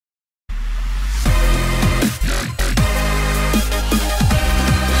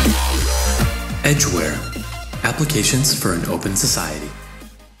Edgeware, applications for an open society.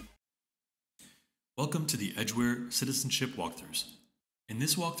 Welcome to the Edgeware Citizenship Walkthroughs. In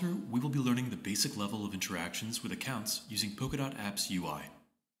this walkthrough, we will be learning the basic level of interactions with accounts using Polkadot Apps UI.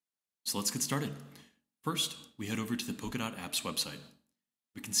 So let's get started. First, we head over to the Polkadot Apps website.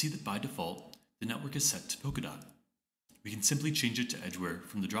 We can see that by default, the network is set to Polkadot. We can simply change it to Edgeware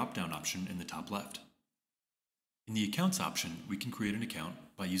from the drop-down option in the top left. In the Accounts option, we can create an account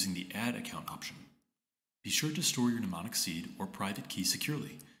by using the Add Account option. Be sure to store your mnemonic seed or private key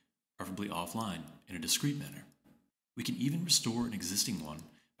securely, preferably offline in a discrete manner. We can even restore an existing one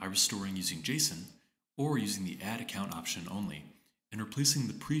by restoring using JSON or using the Add Account option only and replacing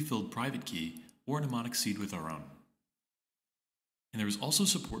the pre-filled private key or mnemonic seed with our own. And there is also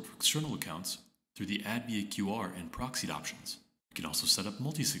support for external accounts through the Add via QR and proxied options. We can also set up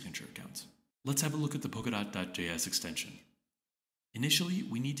multi-signature accounts. Let's have a look at the Polkadot.js extension. Initially,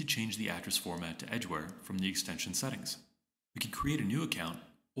 we need to change the address format to Edgeware from the extension settings. We can create a new account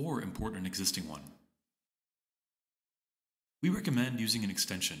or import an existing one. We recommend using an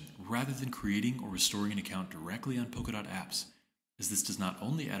extension rather than creating or restoring an account directly on Polkadot Apps, as this does not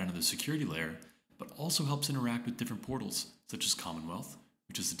only add another security layer, but also helps interact with different portals, such as Commonwealth,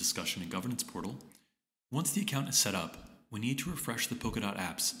 which is a discussion and governance portal. Once the account is set up, we need to refresh the Polkadot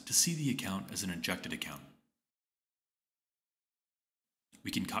Apps to see the account as an injected account.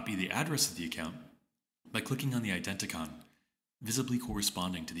 We can copy the address of the account by clicking on the identicon, visibly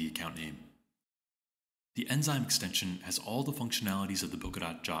corresponding to the account name. The Enzyme extension has all the functionalities of the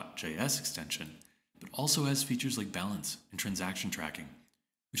Polkadot JS extension, but also has features like balance and transaction tracking,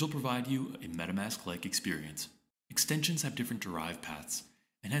 which will provide you a MetaMask-like experience. Extensions have different derived paths,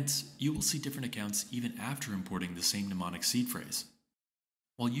 and hence you will see different accounts even after importing the same mnemonic seed phrase.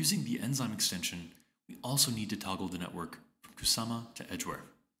 While using the Enzyme extension, we also need to toggle the network from Kusama to Edgeware.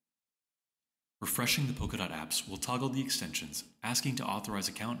 Refreshing the Polkadot apps will toggle the extensions, asking to authorize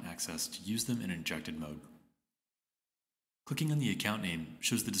account access to use them in injected mode. Clicking on the account name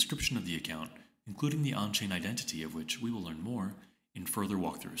shows the description of the account, including the on-chain identity of which we will learn more in further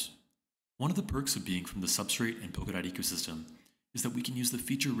walkthroughs. One of the perks of being from the Substrate and Polkadot ecosystem is that we can use the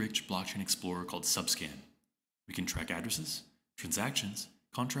feature-rich blockchain explorer called Subscan. We can track addresses, transactions,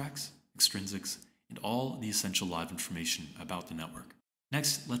 contracts, extrinsics, and all the essential live information about the network.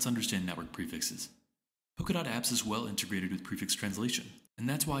 Next, let's understand network prefixes. Polkadot Apps is well integrated with prefix translation, and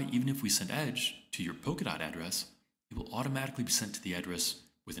that's why even if we send Edge to your Polkadot address, it will automatically be sent to the address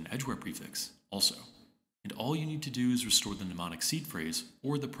with an Edgeware prefix also. And all you need to do is restore the mnemonic seed phrase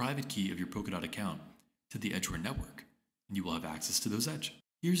or the private key of your Polkadot account to the Edgeware network, and you will have access to those Edge.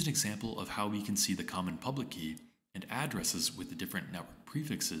 Here's an example of how we can see the common public key and addresses with the different network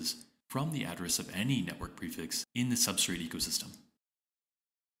prefixes from the address of any network prefix in the Substrate ecosystem.